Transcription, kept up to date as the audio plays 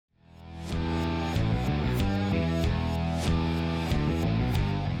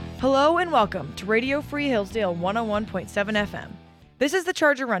Hello and welcome to Radio Free Hillsdale 101.7 FM. This is the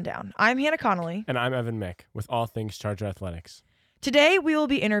Charger Rundown. I'm Hannah Connelly. And I'm Evan Mick with all things Charger Athletics. Today we will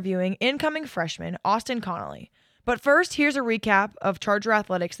be interviewing incoming freshman Austin Connelly. But first, here's a recap of Charger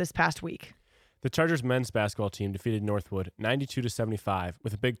Athletics this past week. The Chargers men's basketball team defeated Northwood 92-75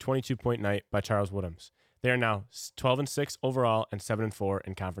 with a big 22-point night by Charles Woodhams. They are now 12-6 overall and 7-4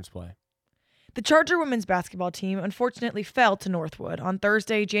 in conference play. The Charger women's basketball team unfortunately fell to Northwood on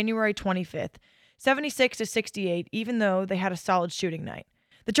Thursday, January 25th, 76-68, even though they had a solid shooting night.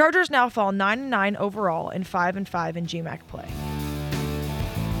 The Chargers now fall 9-9 overall and 5-5 in GMAC play.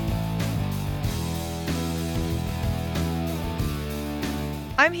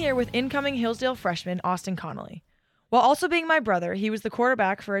 I'm here with incoming Hillsdale freshman Austin Connelly. While also being my brother, he was the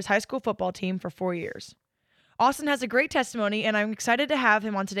quarterback for his high school football team for 4 years. Austin has a great testimony, and I'm excited to have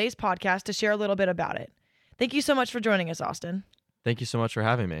him on today's podcast to share a little bit about it. Thank you so much for joining us, Austin. Thank you so much for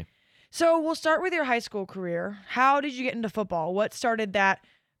having me. So we'll start with your high school career. How did you get into football? What started that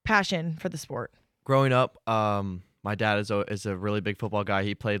passion for the sport? Growing up, my dad is a really big football guy.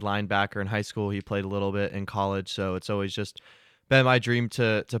 He played linebacker in high school. He played a little bit in college, so it's always just been my dream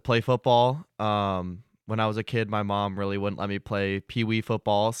to play football. When I was a kid, my mom really wouldn't let me play pee-wee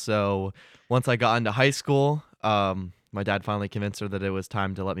football, so once I got into high school, my dad finally convinced her that it was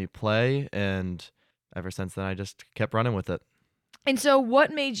time to let me play, and ever since then, I just kept running with it. And so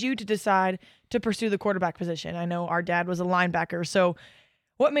what made you to decide to pursue the quarterback position? I know our dad was a linebacker, so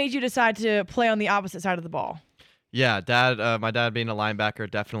what made you decide to play on the opposite side of the ball? Yeah, my dad being a linebacker,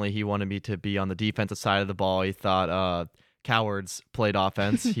 definitely he wanted me to be on the defensive side of the ball. He thought cowards played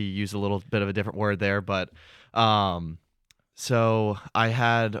offense. He used a little bit of a different word there, but so I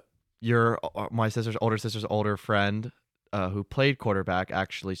had my older sister's older friend who played quarterback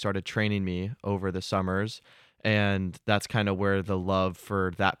actually started training me over the summers, and that's kind of where the love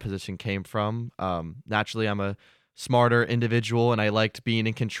for that position came from. Naturally, I'm a smarter individual, and I liked being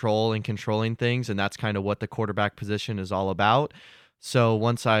in control and controlling things, and that's kind of what the quarterback position is all about. So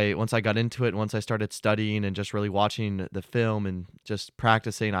once I got into it, once I started studying and just really watching the film and just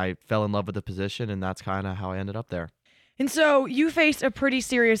practicing, I fell in love with the position, and that's kind of how I ended up there. And so you faced a pretty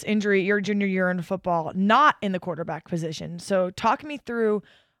serious injury your junior year in football, not in the quarterback position. So talk me through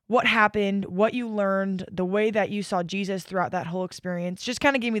what happened, what you learned, the way that you saw Jesus throughout that whole experience. Just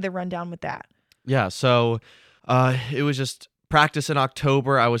kind of give me the rundown with that. Yeah, so it was just practice in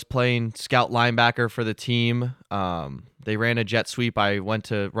October. I was playing scout linebacker for the team. They ran a jet sweep. I went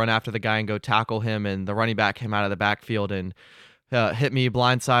to run after the guy and go tackle him, and the running back came out of the backfield and hit me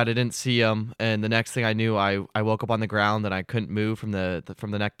blindside. I didn't see him, and the next thing I knew, I woke up on the ground and I couldn't move from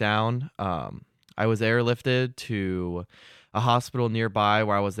the neck down. I was airlifted to a hospital nearby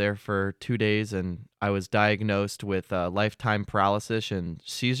where I was there for 2 days, and I was diagnosed with lifetime paralysis and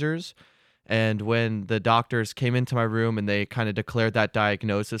seizures. And when the doctors came into my room and they kind of declared that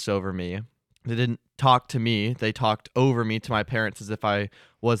diagnosis over me, they didn't talk to me. They talked over me to my parents as if I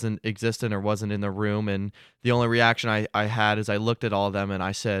wasn't existent or wasn't in the room. And the only reaction I had is I looked at all of them and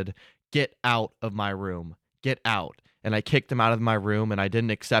I said, "Get out of my room. Get out." And I kicked them out of my room, and I didn't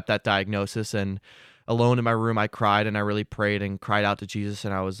accept that diagnosis. And alone in my room, I cried, and I really prayed and cried out to Jesus.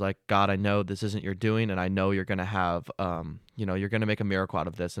 And I was like, "God, I know this isn't your doing, and I know you're going to have, you're going to make a miracle out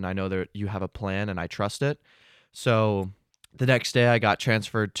of this. And I know that you have a plan, and I trust it." So the next day I got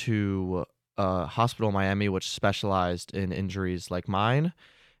transferred to a hospital in Miami, which specialized in injuries like mine.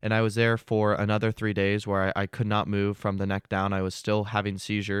 And I was there for another 3 days where I could not move from the neck down. I was still having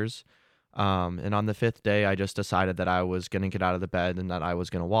seizures. And on the 5th day, I just decided that I was going to get out of the bed and that I was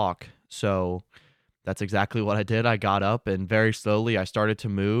going to walk. So that's exactly what I did. I got up, and very slowly I started to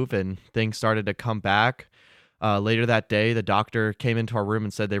move, and things started to come back. Later that day, the doctor came into our room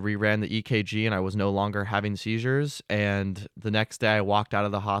and said they reran the EKG and I was no longer having seizures. And the next day I walked out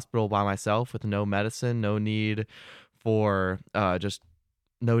of the hospital by myself with no medicine, no need for a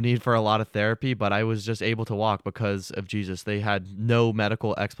lot of therapy, but I was just able to walk because of Jesus. They had no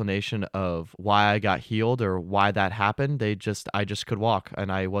medical explanation of why I got healed or why that happened. I just could walk,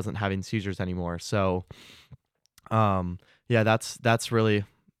 and I wasn't having seizures anymore. So, that's really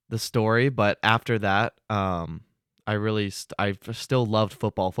the story. But after that, I still loved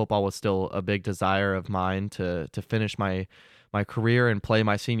football. Football was still a big desire of mine to finish my career and play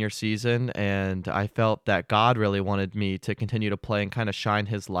my senior season, and I felt that God really wanted me to continue to play and kind of shine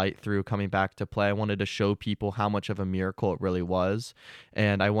his light through coming back to play. I wanted to show people how much of a miracle it really was,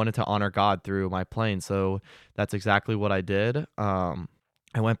 and I wanted to honor God through my playing, so that's exactly what I did.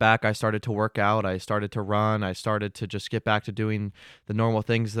 I went back, I started to work out, I started to run, I started to just get back to doing the normal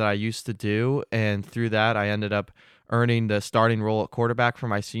things that I used to do. And through that, I ended up earning the starting role at quarterback for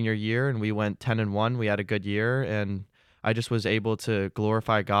my senior year. And we went 10-1. We had a good year. And I just was able to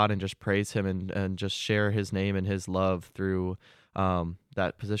glorify God and just praise him and just share his name and his love through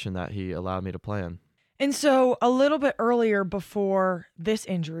that position that he allowed me to play in. And so a little bit earlier before this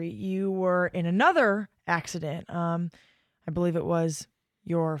injury, you were in another accident. I believe it was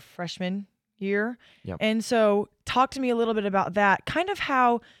your freshman year. Yep. And so talk to me a little bit about that, kind of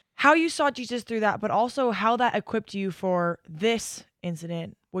how you saw Jesus through that, but also how that equipped you for this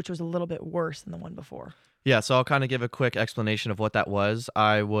incident, which was a little bit worse than the one before. Yeah, so I'll kind of give a quick explanation of what that was.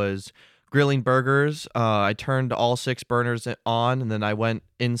 I was grilling burgers. I turned all 6 burners on, and then I went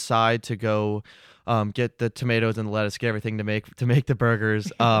inside to go get the tomatoes and the lettuce, get everything to make the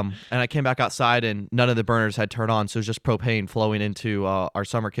burgers. And I came back outside, and none of the burners had turned on, so it was just propane flowing into our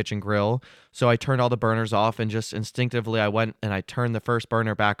summer kitchen grill. So I turned all the burners off, and just instinctively I went and I turned the first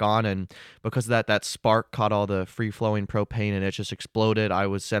burner back on, and because of that spark caught all the free-flowing propane, and it just exploded. I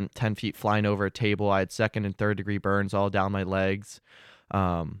was sent 10 feet flying over a table. I had second and third degree burns all down my legs.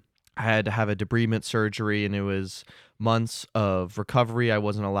 I had to have a debridement surgery, and it was months of recovery. I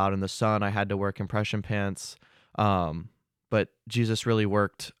wasn't allowed in the sun. I had to wear compression pants. But Jesus really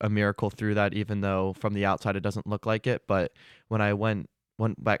worked a miracle through that, even though from the outside it doesn't look like it. But when I went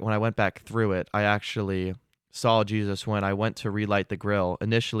back through it, I actually saw Jesus when I went to relight the grill.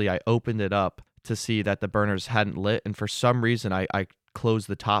 Initially, I opened it up to see that the burners hadn't lit, and for some reason, I close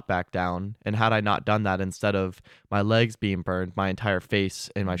the top back down. And had I not done that, instead of my legs being burned, my entire face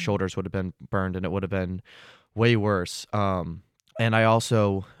and my shoulders would have been burned, and it would have been way worse. And I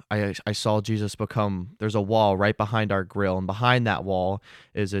also I saw Jesus become, there's a wall right behind our grill, and behind that wall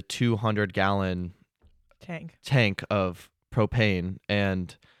is a 200-gallon tank of propane,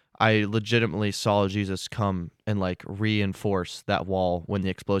 and I legitimately saw Jesus come and like reinforce that wall when the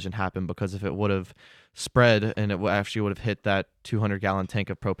explosion happened, because if it would have spread and it actually would have hit that 200-gallon tank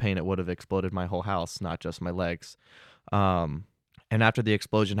of propane, it would have exploded my whole house, not just my legs. And after the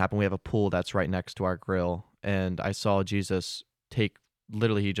explosion happened, we have a pool that's right next to our grill, and I saw Jesus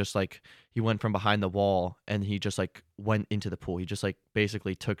he went from behind the wall and he just like went into the pool. He just like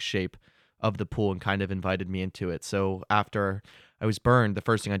basically took shape of the pool and kind of invited me into it. So after I was burned, the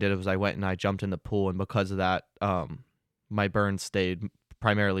first thing I did was I went and I jumped in the pool, and because of that, my burns stayed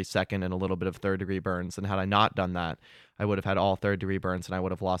primarily second and a little bit of third-degree burns. And had I not done that, I would have had all third-degree burns, and I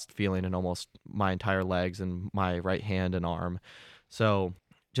would have lost feeling in almost my entire legs and my right hand and arm. So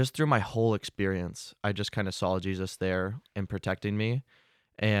just through my whole experience, I just kind of saw Jesus there and protecting me.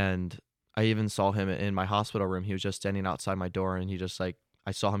 And I even saw him in my hospital room. He was just standing outside my door, and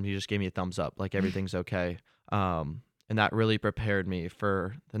I saw him, he just gave me a thumbs up, like everything's okay. And that really prepared me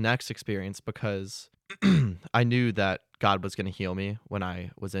for the next experience, because I knew that God was going to heal me when I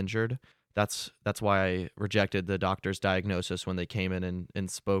was injured. That's why I rejected the doctor's diagnosis when they came in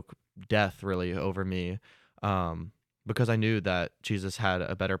and spoke death really over me, because I knew that Jesus had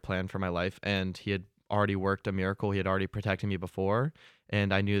a better plan for my life, and he had already worked a miracle. He had already protected me before,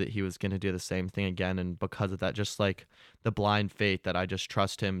 and I knew that he was going to do the same thing again. And because of that, just like the blind faith that I just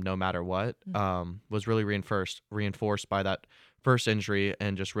trust him no matter what, was really reinforced by that first injury,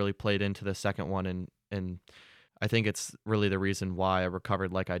 and just really played into the second one. And I think it's really the reason why I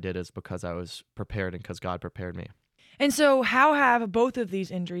recovered like I did, is because I was prepared and because God prepared me. And so how have both of these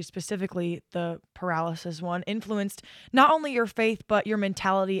injuries, specifically the paralysis one, influenced not only your faith, but your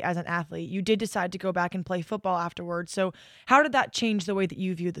mentality as an athlete? You did decide to go back and play football afterwards. So how did that change the way that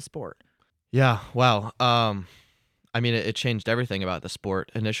you view the sport? Yeah, wow. I mean, it changed everything about the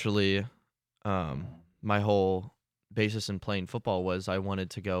sport. Initially, my whole basis in playing football was I wanted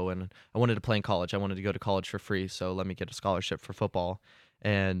to play in college. I wanted to go to college for free, so let me get a scholarship for football.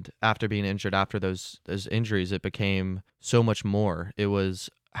 And after being injured, after those injuries, it became so much more. It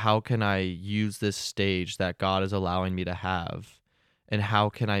was, how can I use this stage that God is allowing me to have, and how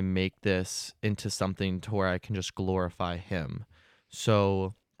can I make this into something to where I can just glorify him?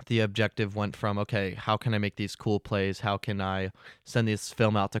 So the objective went from, okay, how can I make these cool plays? How can I send this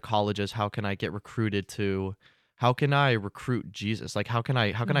film out to colleges? How can I get recruited to... How can I recruit Jesus? Like, how can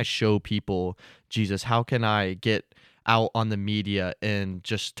I show people Jesus? How can I get out on the media and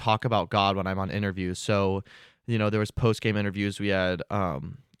just talk about God when I'm on interviews? So, there was post-game interviews. We had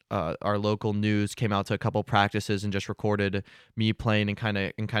our local news came out to a couple practices and just recorded me playing and kind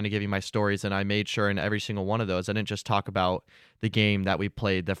of giving my stories. And I made sure in every single one of those, I didn't just talk about the game that we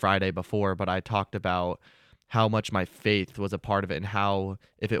played the Friday before, but I talked about how much my faith was a part of it, and how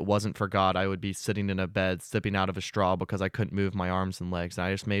if it wasn't for God, I would be sitting in a bed sipping out of a straw because I couldn't move my arms and legs. And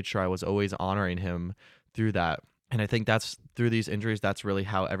I just made sure I was always honoring him through that. And I think that's through these injuries, that's really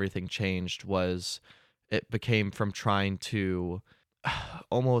how everything changed. Was it became from trying to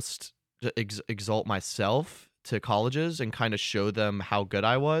almost exalt myself to colleges and kind of show them how good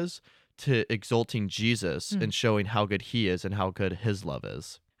I was, to exalting Jesus and showing how good he is and how good his love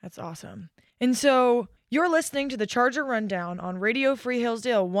is. That's awesome. And so you're listening to the Charger Rundown on Radio Free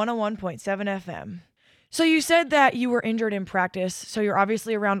Hillsdale 101.7 FM. So you said that you were injured in practice, so you're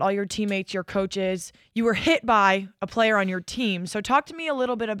obviously around all your teammates, your coaches. You were hit by a player on your team. So talk to me a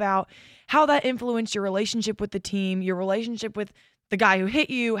little bit about how that influenced your relationship with the team, your relationship with the guy who hit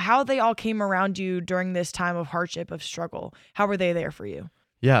you, how they all came around you during this time of hardship, of struggle. How were they there for you?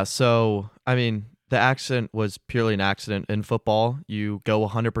 Yeah, so, I mean, the accident was purely an accident. In football, you go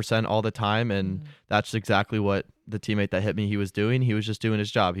 100% all the time, and that's exactly what the teammate that hit me, he was doing. He was just doing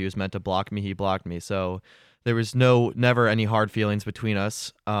his job. He was meant to block me. He blocked me. So there was never any hard feelings between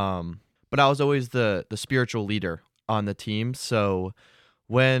us. But I was always the spiritual leader on the team. So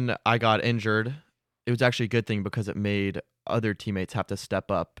when I got injured, it was actually a good thing because it made other teammates have to step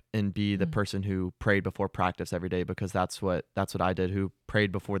up and be the person who prayed before practice every day, because that's what I did, who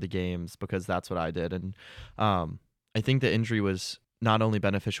prayed before the games, because that's what I did. And I think the injury was not only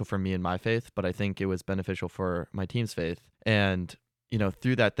beneficial for me and my faith, but I think it was beneficial for my team's faith. And,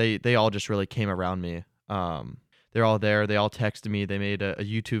 through that, they all just really came around me. They're all there. They all texted me. They made a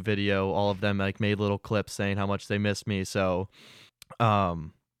YouTube video. All of them made little clips saying how much they missed me. So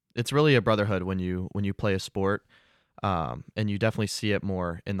it's really a brotherhood when you play a sport. And you definitely see it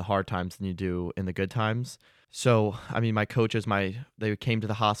more in the hard times than you do in the good times. So, I mean, my coaches, they came to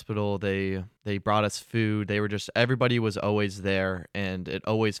the hospital, they brought us food. They were everybody was always there, and it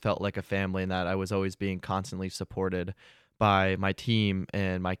always felt like a family, and that I was always being constantly supported by my team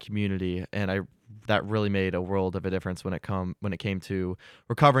and my community. And that really made a world of a difference when it came to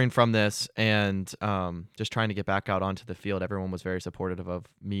recovering from this and just trying to get back out onto the field. Everyone was very supportive of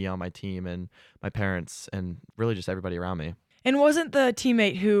me on my team, and my parents, and really just everybody around me. And wasn't the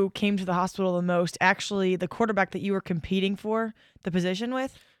teammate who came to the hospital the most actually the quarterback that you were competing for the position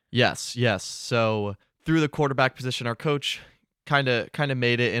with? Yes. So through the quarterback position, our coach kind of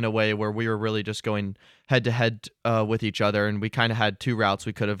made it in a way where we were really just going head to head with each other, and we kind of had two routes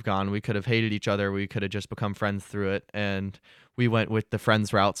we could have gone. We could have hated each other. We could have just become friends through it, and we went with the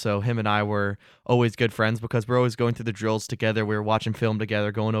friends route. So him and I were always good friends because we're always going through the drills together. We were watching film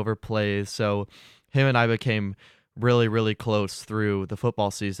together, going over plays. So him and I became really, really close through the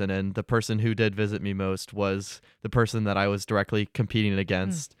football season, and the person who did visit me most was the person that I was directly competing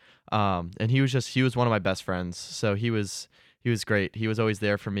against. And he was one of my best friends. So he was great. He was always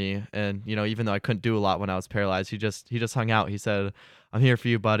there for me. And, even though I couldn't do a lot when I was paralyzed, he just hung out. He said, "I'm here for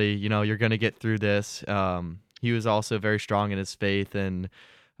you, buddy. You're going to get through this." He was also very strong in his faith. And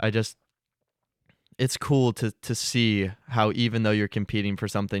it's cool to see how, even though you're competing for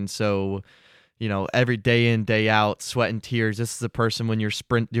something so, every day in, day out, sweat and tears, this is a person when you're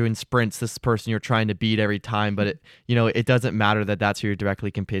doing sprints, this is the person you're trying to beat every time. But it doesn't matter that that's who you're directly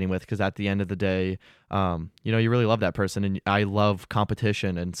competing with, because at the end of the day, you really love that person. And I love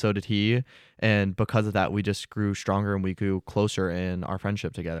competition, and so did he. And because of that, we just grew stronger and we grew closer in our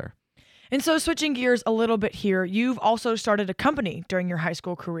friendship together. And so switching gears a little bit here, you've also started a company during your high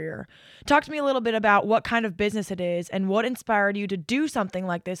school career. Talk to me a little bit about what kind of business it is and what inspired you to do something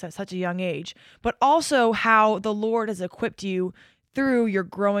like this at such a young age, but also how the Lord has equipped you through your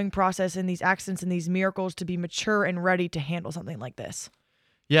growing process in these accidents and these miracles to be mature and ready to handle something like this.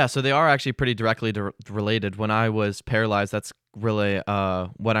 Yeah, so they are actually pretty directly related. When I was paralyzed, that's really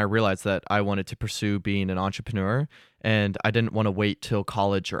when I realized that I wanted to pursue being an entrepreneur, and I didn't want to wait till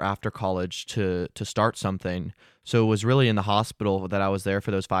college or after college to start something. So it was really in the hospital that I was there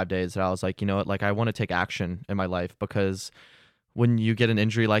for those 5 days that I was like, I want to take action in my life, because when you get an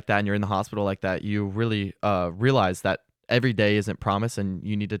injury like that and you're in the hospital like that, you really realize that every day isn't promised, and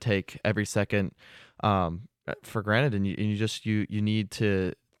you need to take every second for granted, and you need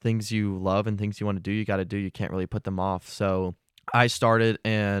to, things you love and things you want to do, you got to do. You can't really put them off. So I started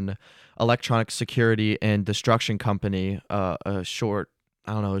an electronic security and destruction company it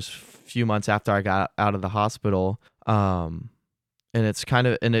was a few months after I got out of the hospital. And it's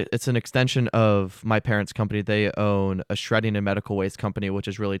it's an extension of my parents' company. They own a shredding and medical waste company, which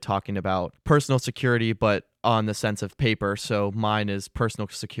is really talking about personal security, but on the sense of paper. So mine is personal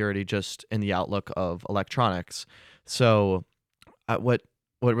security just in the outlook of electronics. So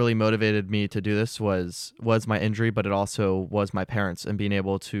what really motivated me to do this was my injury, but it also was my parents, and being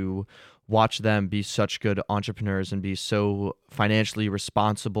able to watch them be such good entrepreneurs and be so financially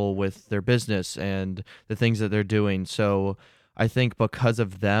responsible with their business and the things that they're doing. So I think because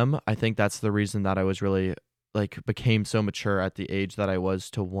of them, I think that's the reason that I was really became so mature at the age that I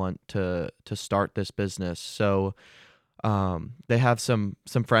was to want to start this business. So they have some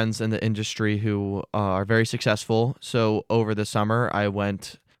friends in the industry who are very successful. So over the summer, I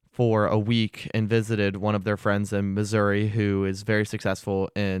went for a week and visited one of their friends in Missouri who is very successful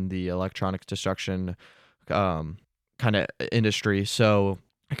in the electronics destruction kind of industry. So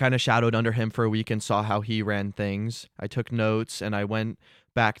I kind of shadowed under him for a week and saw how he ran things. I took notes and I went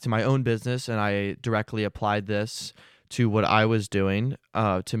back to my own business and I directly applied this to what I was doing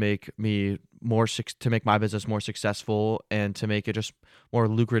to make my business more successful and to make it just more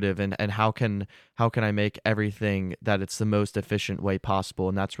lucrative, and how can I make everything that it's the most efficient way possible.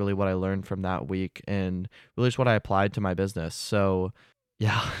 And that's really what I learned from that week, and really just what I applied to my business. So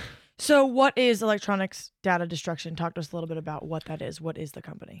yeah. So what is electronics data destruction? Talk to us a little bit about what that is. What is the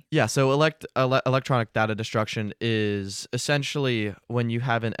company? Yeah, so electronic data destruction is essentially when you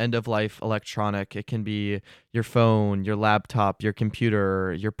have an end-of-life electronic. It can be your phone, your laptop, your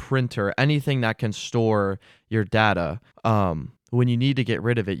computer, your printer, anything that can store your data. When you need to get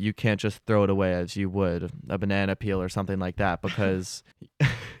rid of it, you can't just throw it away as you would a banana peel or something like that, because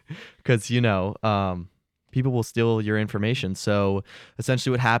people will steal your information. So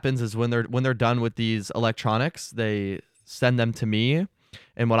essentially what happens is when they're done with these electronics, they send them to me.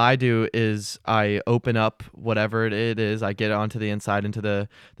 And what I do is I open up whatever it is, I get onto the inside into the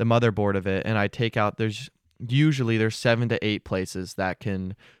motherboard of it, and I take out, there's 7 to 8 places that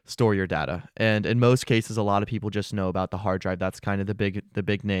can store your data. And in most cases, a lot of people just know about the hard drive. That's kind of the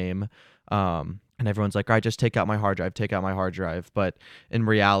big name. And everyone's like, all right, just take out my hard drive. But in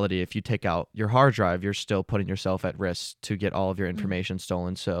reality, if you take out your hard drive, you're still putting yourself at risk to get all of your information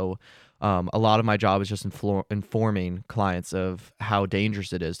stolen. So a lot of my job is just informing clients of how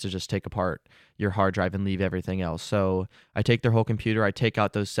dangerous it is to just take apart your hard drive and leave everything else. So I take their whole computer, I take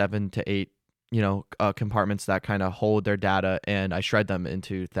out those 7 to 8 compartments that kind of hold their data, and I shred them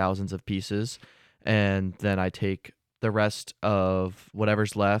into thousands of pieces. And then I take the rest of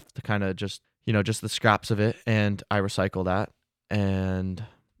whatever's left, to kind of just the scraps of it, and I recycle that. And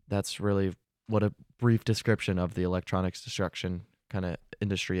that's really what a brief description of the electronics destruction kind of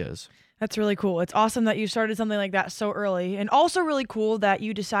industry is. That's really cool. It's awesome that you started something like that so early, and also really cool that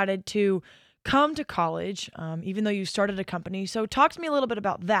you decided to come to college, even though you started a company. So talk to me a little bit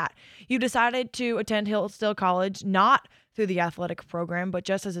about that. You decided to attend Hillsdale College, not through the athletic program, but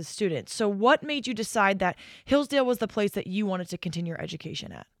just as a student. So what made you decide that Hillsdale was the place that you wanted to continue your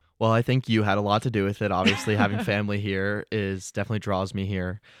education at? Well, I think you had a lot to do with it. Obviously, having family here definitely draws me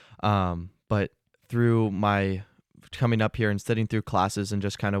here. But through my coming up here and sitting through classes and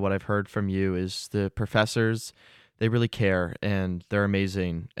just kind of what I've heard from you is the professors, they really care and they're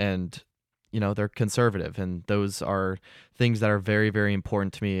amazing, and they're conservative, and those are things that are very, very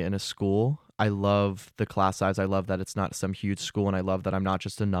important to me in a school. I love the class size. I love that it's not some huge school, and I love that I'm not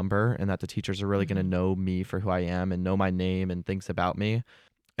just a number, and that the teachers are really going to know me for who I am and know my name and things about me.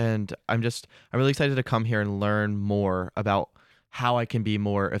 And I'm really excited to come here and learn more about how I can be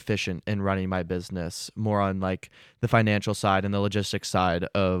more efficient in running my business, more on like the financial side and the logistics side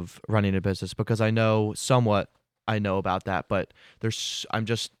of running a business, because I know about that, but I'm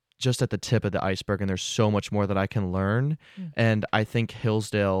just at the tip of the iceberg, and there's so much more that I can learn. And I think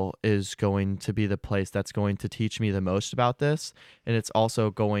Hillsdale is going to be the place that's going to teach me the most about this. And it's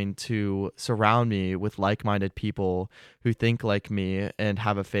also going to surround me with like-minded people who think like me and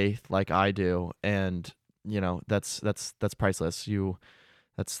have a faith like I do. And that's priceless.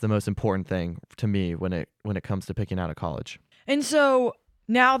 That's the most important thing to me when it comes to picking out a college. And so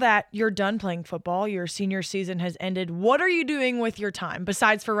now that you're done playing football, your senior season has ended, what are you doing with your time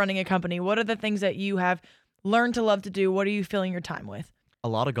besides for running a company? What are the things that you have learned to love to do? What are you filling your time with? A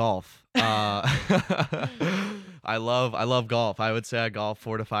lot of golf. I love golf. I would say I golf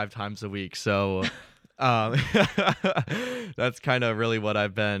 4 to 5 times a week. So that's kind of really what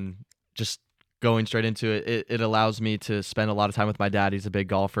I've been just going straight into it. It allows me to spend a lot of time with my dad. He's a big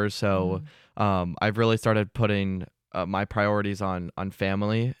golfer. So I've really started putting my priorities on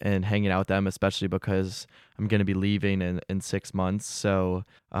family and hanging out with them, especially because I'm going to be leaving in 6 months. So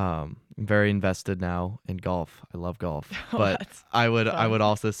I'm very invested now in golf. I love golf. But I would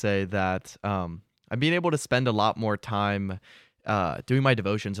also say that I'm being able to spend a lot more time doing my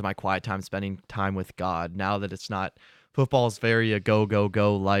devotions and my quiet time, spending time with God, now that it's not football is very a go, go,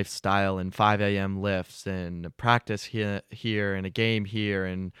 go lifestyle, and 5 a.m. lifts and practice here and a game here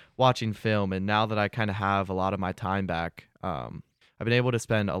and watching film. And now that I kind of have a lot of my time back, I I've been able to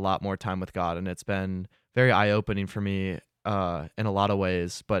spend a lot more time with God, and it's been very eye-opening for me in a lot of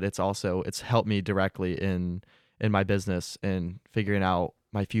ways, but it's helped me directly in my business and figuring out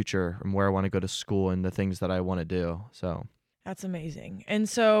my future and where I want to go to school and the things that I want to do. So That's amazing. And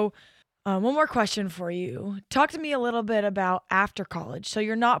so one more question for you. Talk to me a little bit about after college. So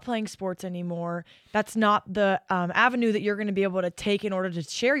you're not playing sports anymore. That's not the avenue that you're going to be able to take in order to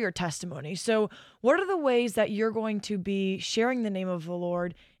share your testimony. So what are the ways that you're going to be sharing the name of the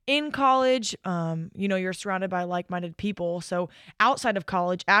Lord in college? You're surrounded by like-minded people. So outside of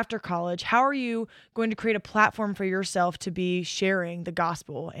college, after college, how are you going to create a platform for yourself to be sharing the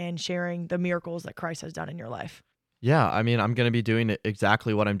gospel and sharing the miracles that Christ has done in your life? yeah, I mean, I'm going to be doing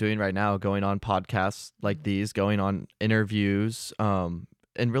exactly what I'm doing right now, going on podcasts like these, going on interviews, and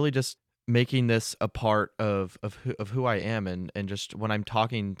really just making this a part of who I am. And just when I'm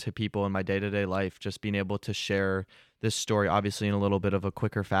talking to people in my day-to-day life, just being able to share this story, obviously in a little bit of a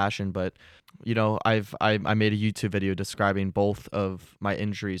quicker fashion. But, I made a YouTube video describing both of my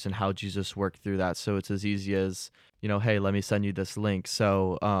injuries and how Jesus worked through that. So it's as easy as, hey, let me send you this link.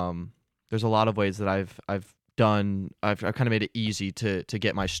 So there's a lot of ways that I've kind of made it easy to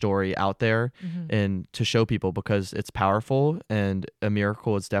get my story out there and to show people, because it's powerful, and a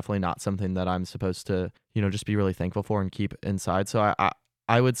miracle is definitely not something that I'm supposed to, just be really thankful for and keep inside. So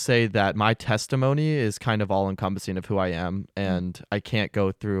I would say that my testimony is kind of all encompassing of who I am, and I can't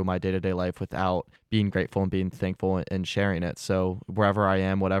go through my day-to-day life without being grateful and being thankful and sharing it. So wherever I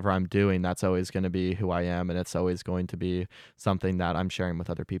am, whatever I'm doing, that's always going to be who I am, and it's always going to be something that I'm sharing with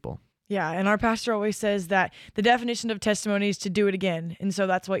other people. Yeah, and our pastor always says that the definition of testimony is to do it again. And so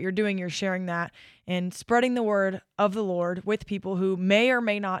that's what you're doing. You're sharing that and spreading the word of the Lord with people who may or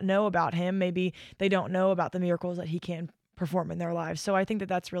may not know about him. Maybe they don't know about the miracles that he can perform in their lives. So I think that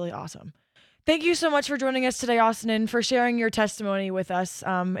that's really awesome. Thank you so much for joining us today, Austin, and for sharing your testimony with us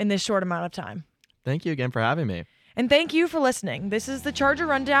in this short amount of time. Thank you again for having me. And thank you for listening. This is the Charger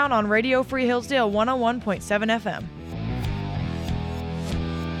Rundown on Radio Free Hillsdale 101.7 FM.